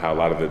about how a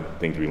lot of the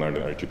things we learned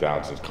in the early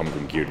 2000s come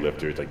from geared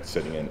lifters, like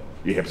sitting in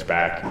your hips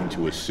back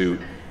into a suit.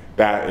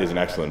 That is an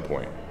excellent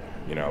point.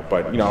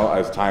 But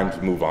as times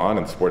move on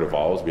and sport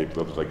evolves, we have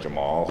lifters like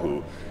Jamal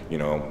who,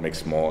 make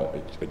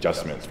small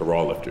adjustments for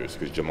raw lifters,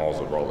 because Jamal's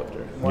a raw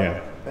lifter.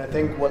 Yeah. I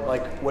think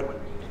what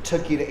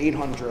took you to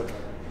 800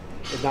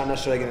 is not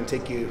necessarily going to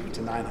take you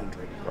to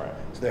 900. Right.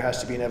 So there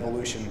has to be an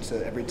evolution. So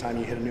every time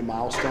you hit a new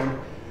milestone,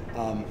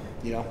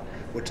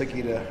 what took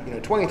you to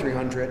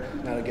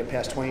 2,300 now to get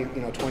past 20,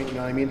 20. You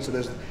know what I mean? So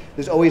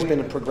there's always been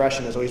a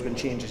progression. There's always been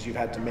changes you've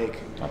had to make.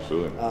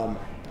 Absolutely.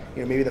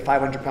 Maybe the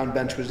 500-pound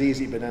bench was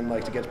easy, but then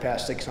like to get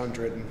past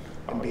 600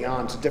 and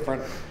beyond, it's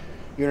different.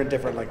 You're in a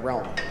different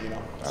realm.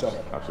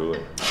 So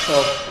absolutely.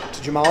 So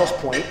to Jamal's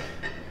point,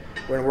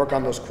 we're going to work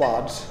on those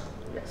quads.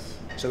 Yes.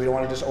 So we don't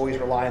want to just always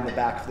rely on the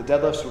back for the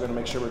deadlifts. We're going to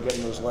make sure we're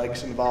getting those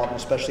legs involved, and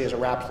especially as a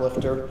wrapped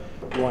lifter,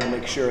 we want to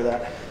make sure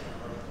that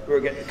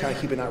we're kind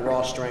of keeping that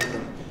raw strength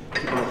and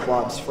keeping the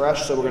quads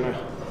fresh. So we're gonna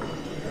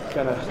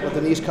kind of let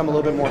the knees come a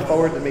little bit more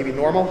forward than maybe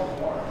normal.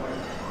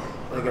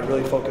 And again,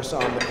 really focus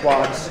on the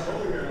quads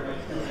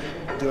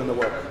doing the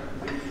work.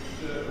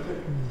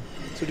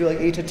 So do like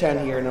 8 to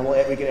 10 here, and then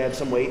we can add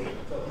some weight.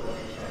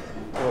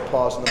 We'll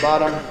pause on the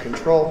bottom,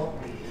 control,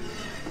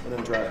 and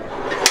then drive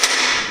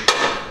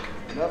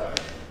up,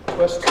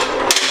 twist,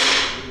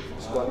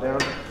 squat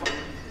down,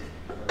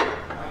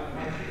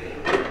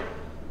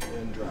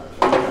 and drive.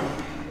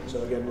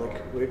 So again,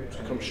 like we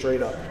come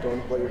straight up.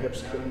 Don't let your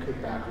hips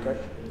kick back, okay?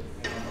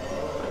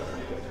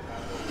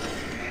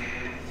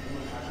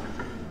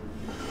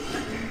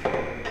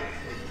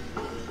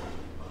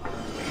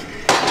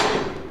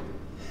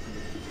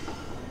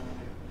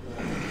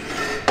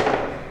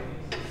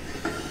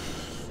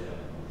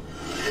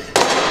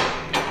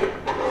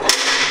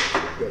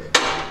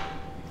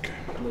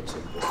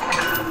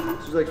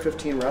 This is like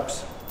 15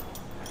 reps.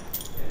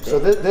 So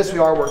this we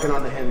are working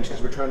on the hinge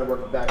because we're trying to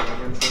work back on the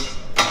hamstrings.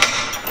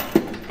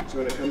 So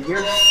we're gonna come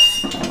here,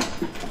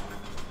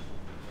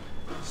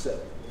 sit.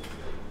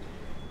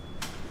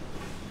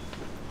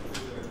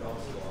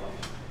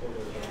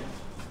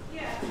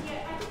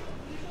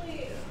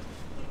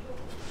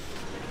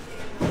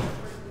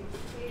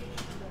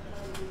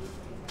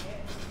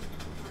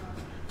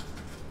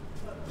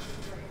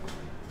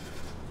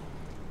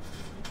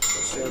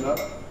 Stand up.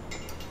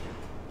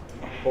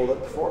 Hold it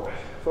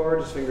forward,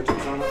 just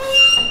fingertips on it.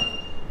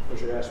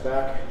 Push your ass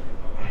back.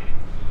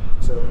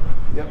 So,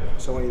 yep.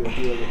 So I want you to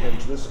do like a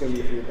hinge. This is going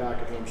to be for your back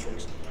and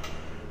hamstrings.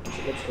 So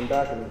hips come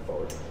back and then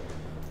forward.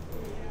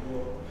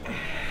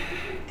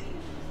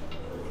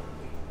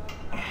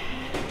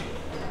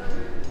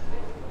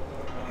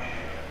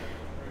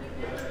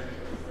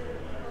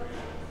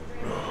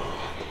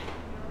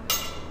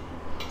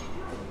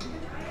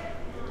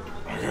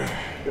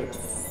 Good.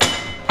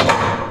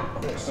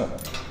 Nice.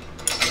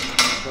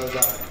 How's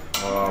that?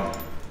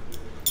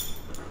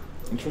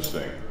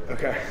 Interesting.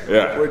 Okay.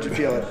 Yeah. Where'd you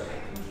feel it?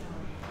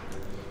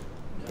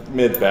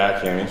 Mid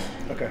back hammies.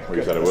 Okay. Where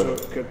you said it would?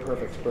 Good.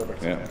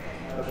 Perfect.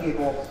 Yeah.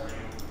 Equal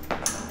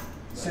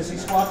sissy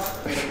squats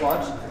for the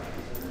quads.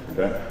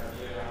 Okay.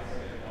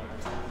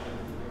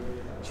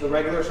 So the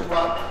regular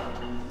squat,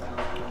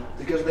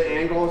 because of the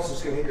angle, it's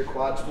just going to hit your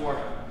quads more.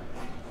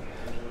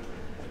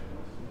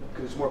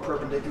 Because it's more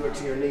perpendicular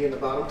to your knee in the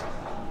bottom.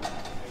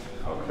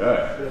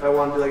 Okay. But if I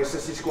wanted to do like a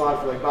sissy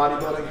squat for like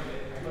bodybuilding,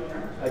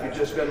 I could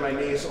just bend my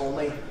knees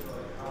only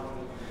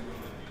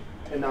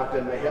and not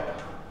bend my hip.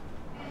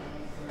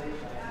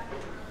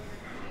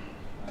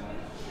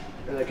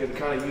 And I can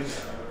kind of use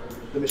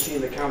the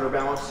machine to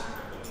counterbalance.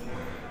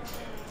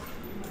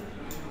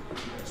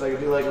 So I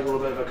can do like a little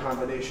bit of a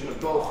combination of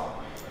both.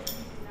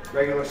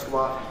 Regular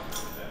squat,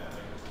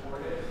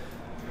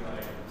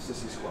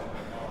 sissy squat.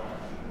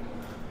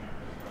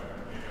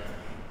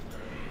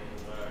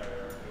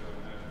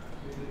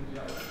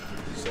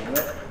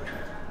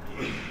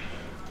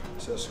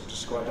 So just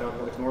squat down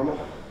like normal.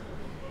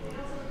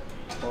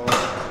 So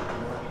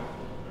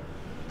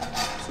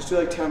just do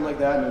like 10 like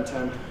that, and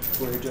then 10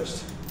 where you're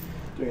just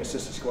doing a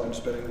sissy squat and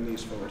spinning the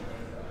knees forward.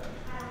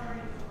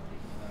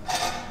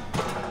 How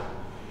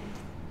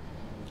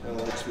do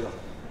the legs feel?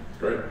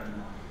 Great.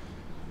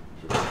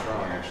 Super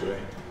strong, actually.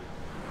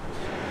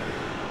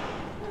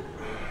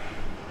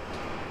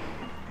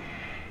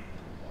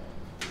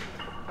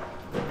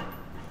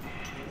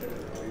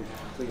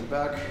 Lean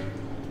back.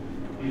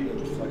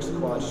 Flex the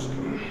quads.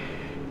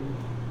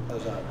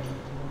 How's that?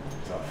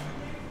 Tough.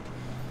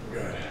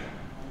 Good.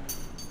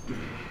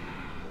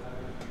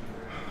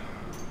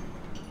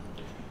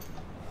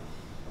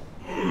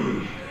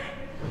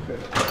 Good.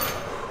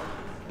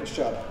 Nice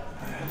job.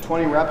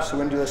 20 reps. So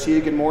we're going to do a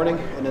seated good morning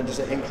and then just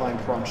an incline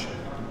crunch.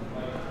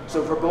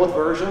 So for both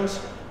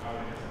versions,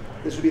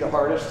 this would be the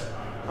hardest.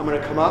 I'm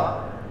going to come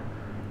up,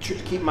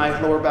 keep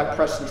my lower back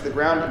pressed into the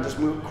ground, and just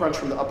move crunch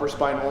from the upper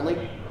spine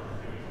only,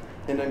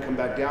 and then come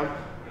back down.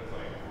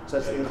 So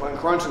that's the incline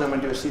crunch, and then I'm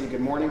going to do a seated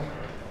good morning.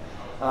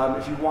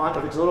 If you want,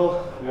 if it's a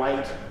little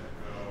light,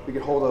 we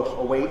could hold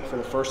a weight for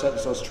the first set.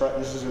 So let's try.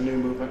 This is a new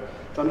movement.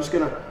 So I'm just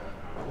going to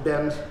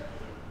bend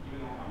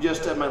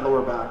just at my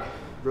lower back,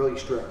 really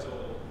strict.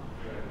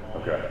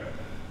 Okay.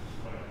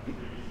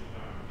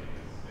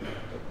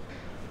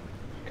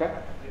 Okay?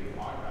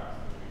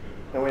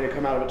 Now we're going to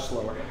come out of it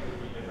slower.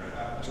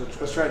 So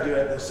let's try to do it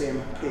at the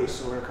same pace.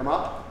 So we're going to come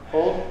up,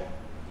 hold,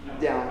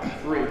 down,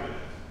 3,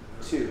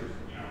 2,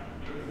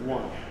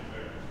 1,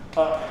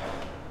 up,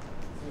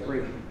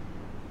 3,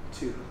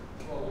 2,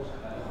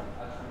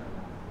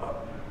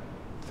 up,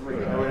 3.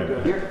 Now we're going to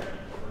go here.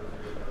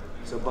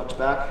 So butts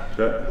back,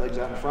 Okay. legs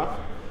out in front.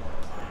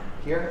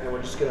 Here, and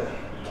we're just going to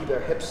keep our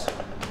hips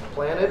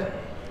planted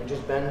and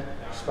just bend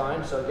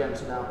spine. So again,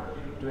 so now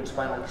doing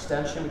spinal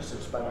extension, which is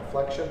spinal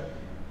flexion.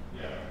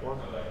 1,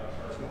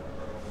 2,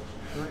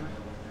 3,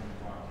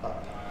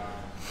 up.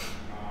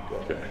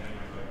 Good. Okay.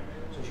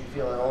 So you should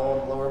feel it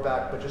all in the lower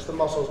back, but just the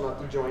muscles, not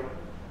the joint.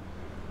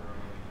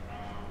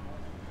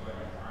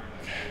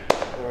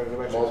 I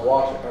was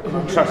watching.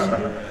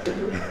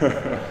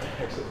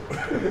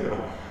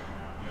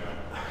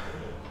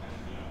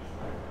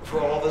 For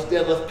all those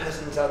deadlift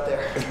peasants out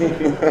there.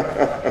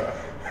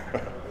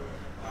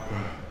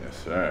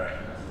 Yes, sir.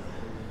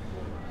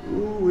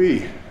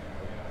 Ooh-wee.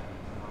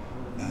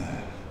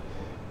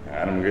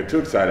 I don't get too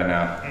excited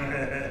now.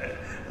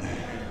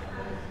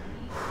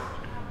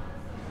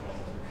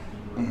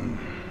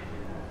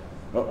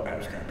 Oh, I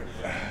was cramping.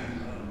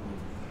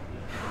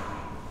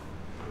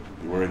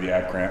 You worry the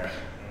ab cramp?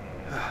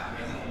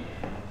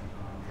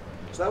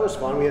 So that was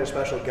fun. We had a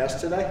special guest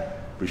today.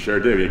 We sure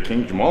did. We had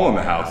King Jamal in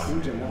the house.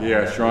 King Jamal.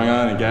 Yeah, strong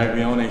on and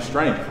Gaglione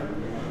strength.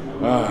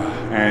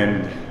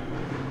 And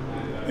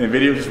in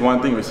video, just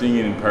one thing, but seeing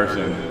it in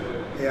person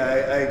Yeah,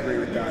 I agree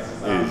with that.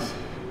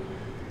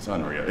 it's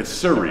unreal. It's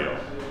surreal.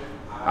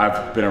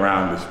 I've been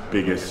around the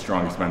biggest,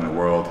 strongest men in the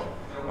world,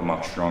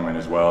 amongst strongmen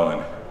as well,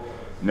 and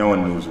no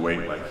one moves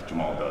weight like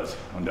Jamal does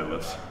on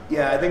deadlifts.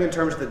 Yeah, I think in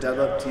terms of the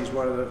deadlift, he's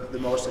one of the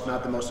most, if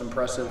not the most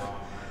impressive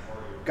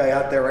guy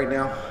out there right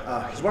now.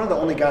 He's one of the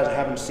only guys I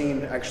haven't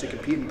seen actually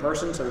compete in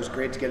person, so it was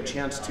great to get a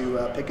chance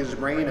to pick his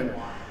brain. And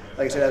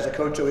like I said, as a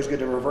coach, always good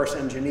to reverse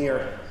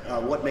engineer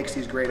what makes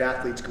these great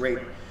athletes great.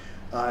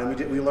 And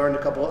we learned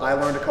a couple. I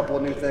learned a couple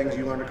of new things.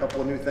 You learned a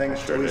couple of new things.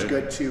 It's always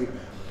good to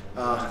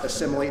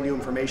assimilate new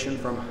information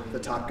from the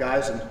top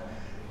guys, and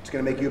it's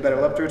going to make you a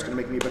better lifter. It's going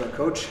to make me a better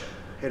coach.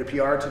 Hit a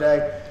PR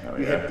today. Oh,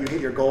 you yeah. hit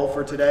your goal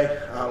for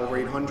today, over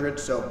 800.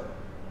 So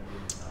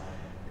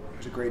it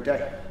was a great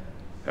day.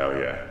 Hell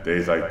yeah.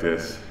 Days like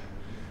this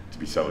to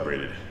be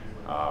celebrated.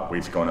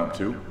 Weight's going up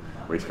too.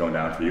 Weight's going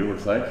down for you,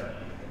 looks like.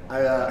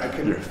 I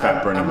can. You're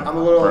fat burning. I'm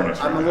a little. burners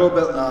I'm right a little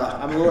bit.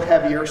 I'm a little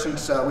heavier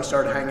since we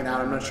started hanging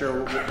out. I'm not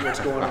sure what's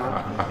going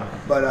on,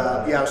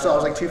 but yeah. So I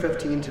was like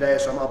 215 today,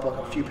 so I'm up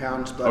a few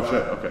pounds. But Oh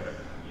shit, okay.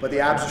 but the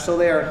abs are still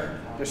there.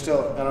 They're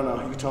still. I don't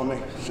know. You tell me.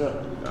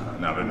 So,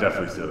 No, they're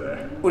definitely still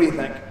there. what do you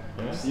think?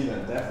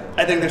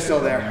 I think they're still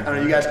there. I don't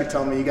know. You guys can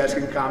tell me. You guys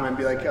can comment and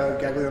be like, "Oh,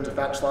 Gaglione's a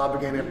fat slob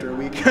again after a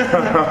week." No,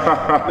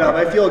 but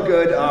I feel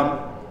good.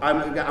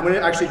 I'm going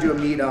to actually do a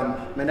meet.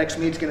 My next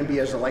meet's going to be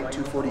as a light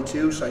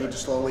 242, so I need to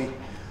slowly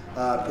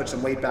put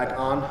some weight back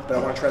on. But I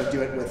want to try to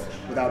do it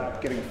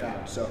without getting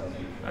fat. So,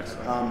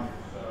 Excellent.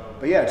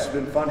 but yeah, it's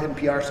been fun hitting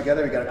PRs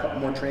together. We got a couple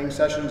more training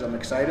sessions. I'm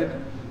excited.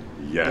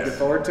 Looking Yes.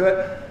 forward to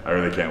it. I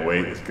really can't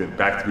wait. It's good.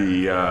 Back to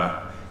be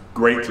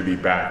great to be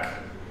back.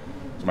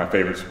 It's my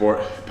favorite sport,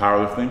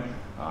 powerlifting.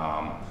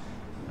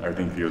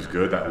 Everything feels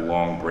good. That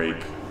long break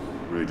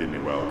really did me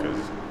well because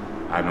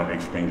I have no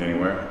aches or pains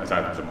anywhere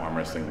aside from some arm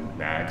wrestling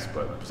nags.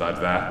 But besides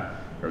that,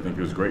 everything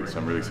feels great. So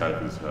I'm really excited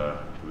for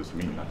this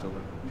meet in October.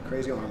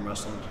 Crazy arm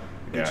wrestling.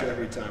 It gets Yeah. you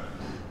every time.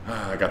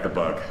 I got the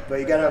bug. But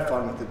you gotta have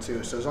fun with it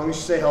too. So as long as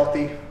you stay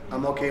healthy,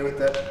 I'm okay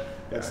with it.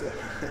 That's it.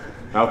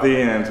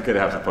 Healthy, and it's okay to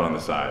have some fun on the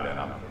side. And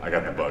I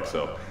got the bug,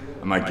 so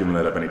I'm not giving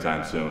that up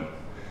anytime soon.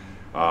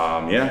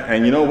 Yeah,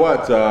 and you know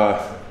what?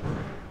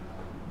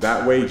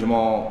 That way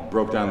Jamal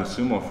broke down the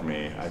sumo for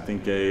me. I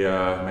think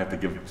I might have to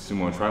give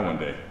sumo a try one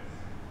day.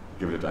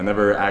 Give it. I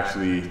never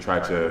actually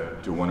tried to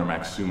do one or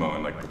max sumo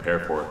and like prepare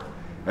for it.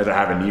 As I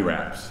have a knee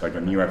wraps. Like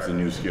a knee wraps is a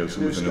new skill.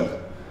 Sumo's a new. skill.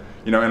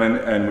 You know,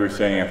 and we were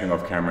saying I think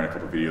off camera in a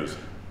couple of videos.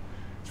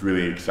 It's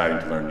really exciting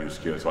to learn new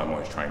skills. So I'm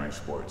always trying new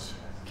sports.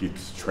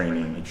 Keeps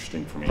training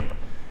interesting for me,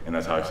 and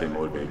that's how I stay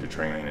motivated to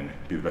train and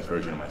be the best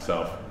version of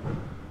myself.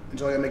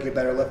 It's only gonna make you a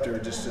better lifter,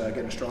 just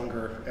getting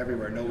stronger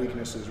everywhere. No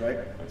weaknesses, right?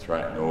 That's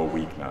right, no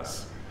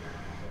weakness.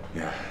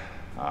 Yeah.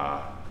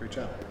 Great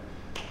job.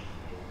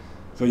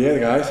 So yeah,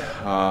 guys,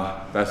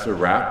 that's a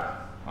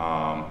wrap.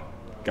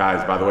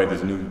 Guys, by the way,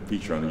 there's a new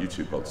feature on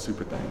YouTube called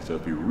Super Thanks. So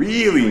if you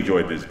really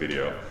enjoyed this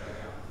video,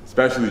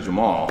 especially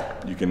Jamal,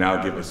 you can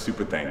now give a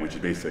super thank, which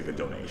is basically like a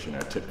donation or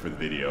a tip for the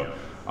video.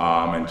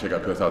 And check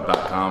out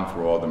pillows.com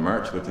for all the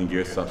merch, lifting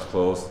gear, subs,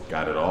 clothes,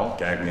 got it all.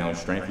 Gaglione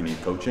strength, you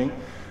need coaching.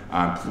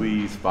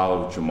 Please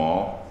follow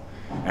Jamal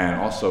and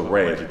also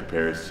Ray as he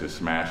prepares to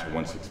smash a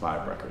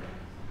 165 record.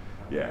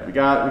 Yeah, we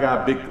got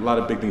a lot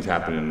of big things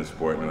happening in the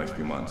sport in the next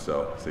few months,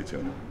 so stay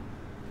tuned.